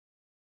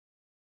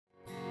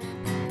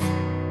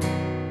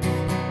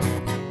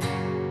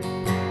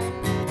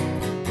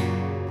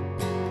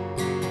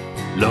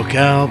Look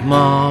out,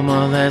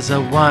 mama, there's a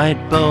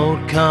white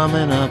boat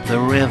coming up the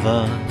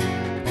river,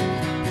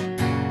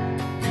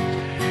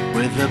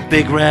 with a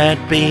big red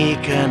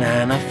beacon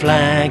and a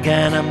flag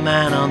and a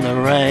man on the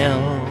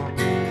rail.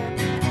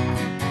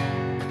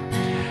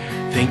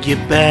 Think you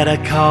better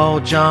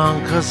call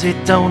John, 'cause he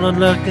don't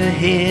look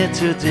here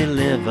to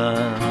deliver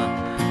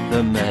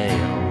the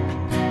mail,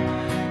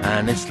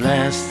 and it's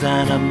less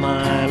than a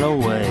mile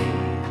away.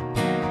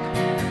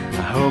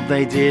 I hope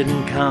they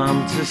didn't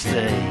come to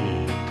stay.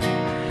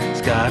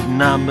 It's got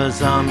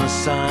numbers on the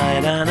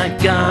side and a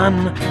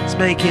gun, it's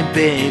making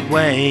big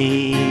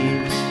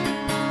waves.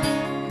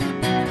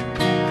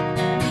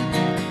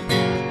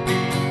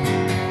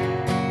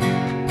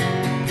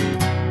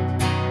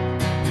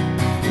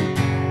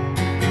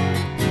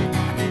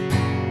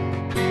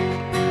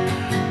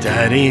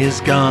 Daddy's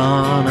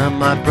gone and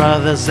my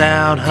brother's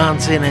out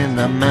hunting in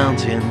the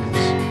mountains.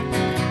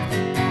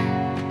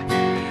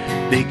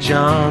 Big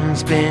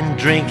John's been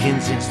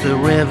drinking since the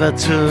river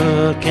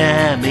took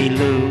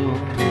Emmylou.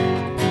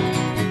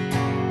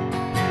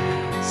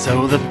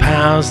 So the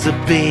powers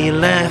that be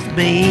left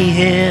me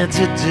here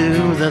to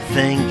do the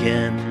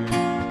thinking,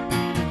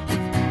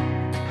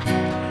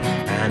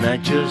 and I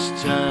just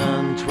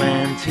turned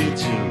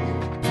 22.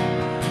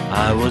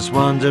 I was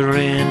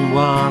wondering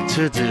what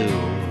to do,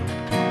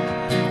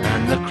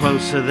 and the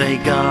closer they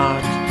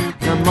got,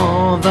 the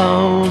more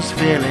those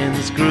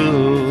feelings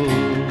grew.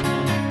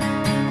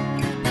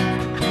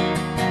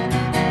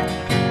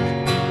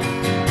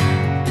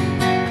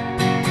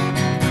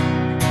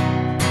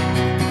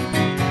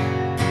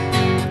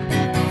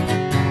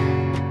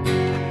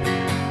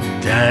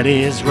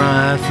 Daddy's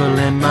rifle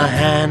in my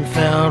hand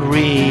felt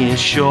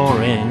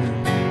reassuring.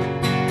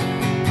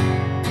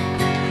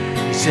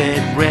 He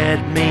said red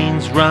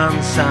means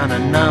run, son,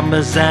 and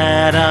numbers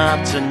add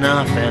up to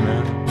nothing.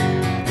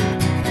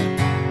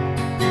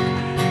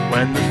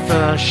 When the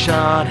first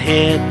shot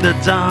hit the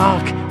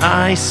dark,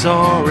 I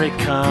saw it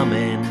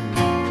coming.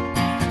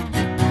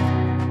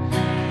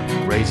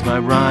 Raised my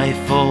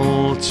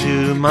rifle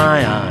to my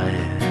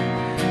eye,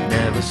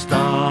 never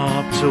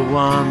stopped to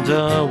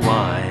wonder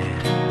why.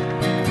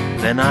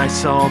 Then I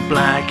saw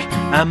black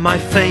and my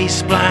face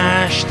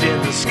splashed in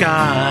the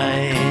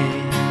sky.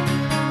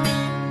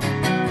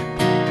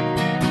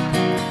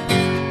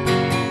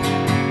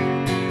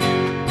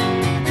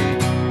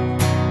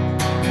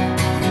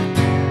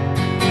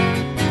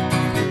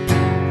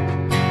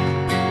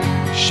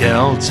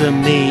 Shelter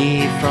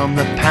me from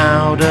the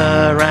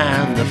powder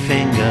and the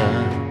finger,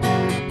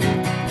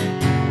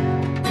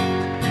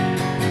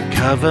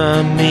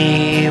 cover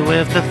me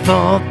with the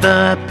thought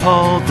that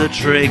pulled the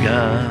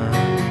trigger.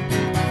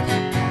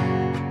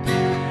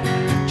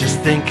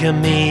 Think of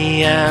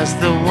me as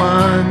the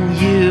one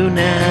you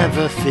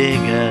never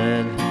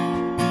figured.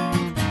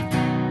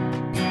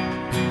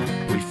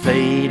 We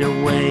fade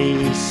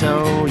away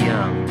so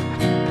young,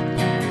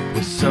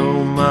 with so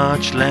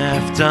much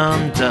left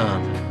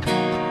undone.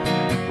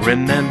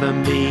 Remember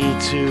me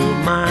to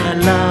my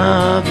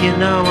love, you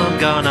know I'm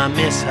gonna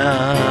miss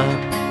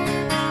her.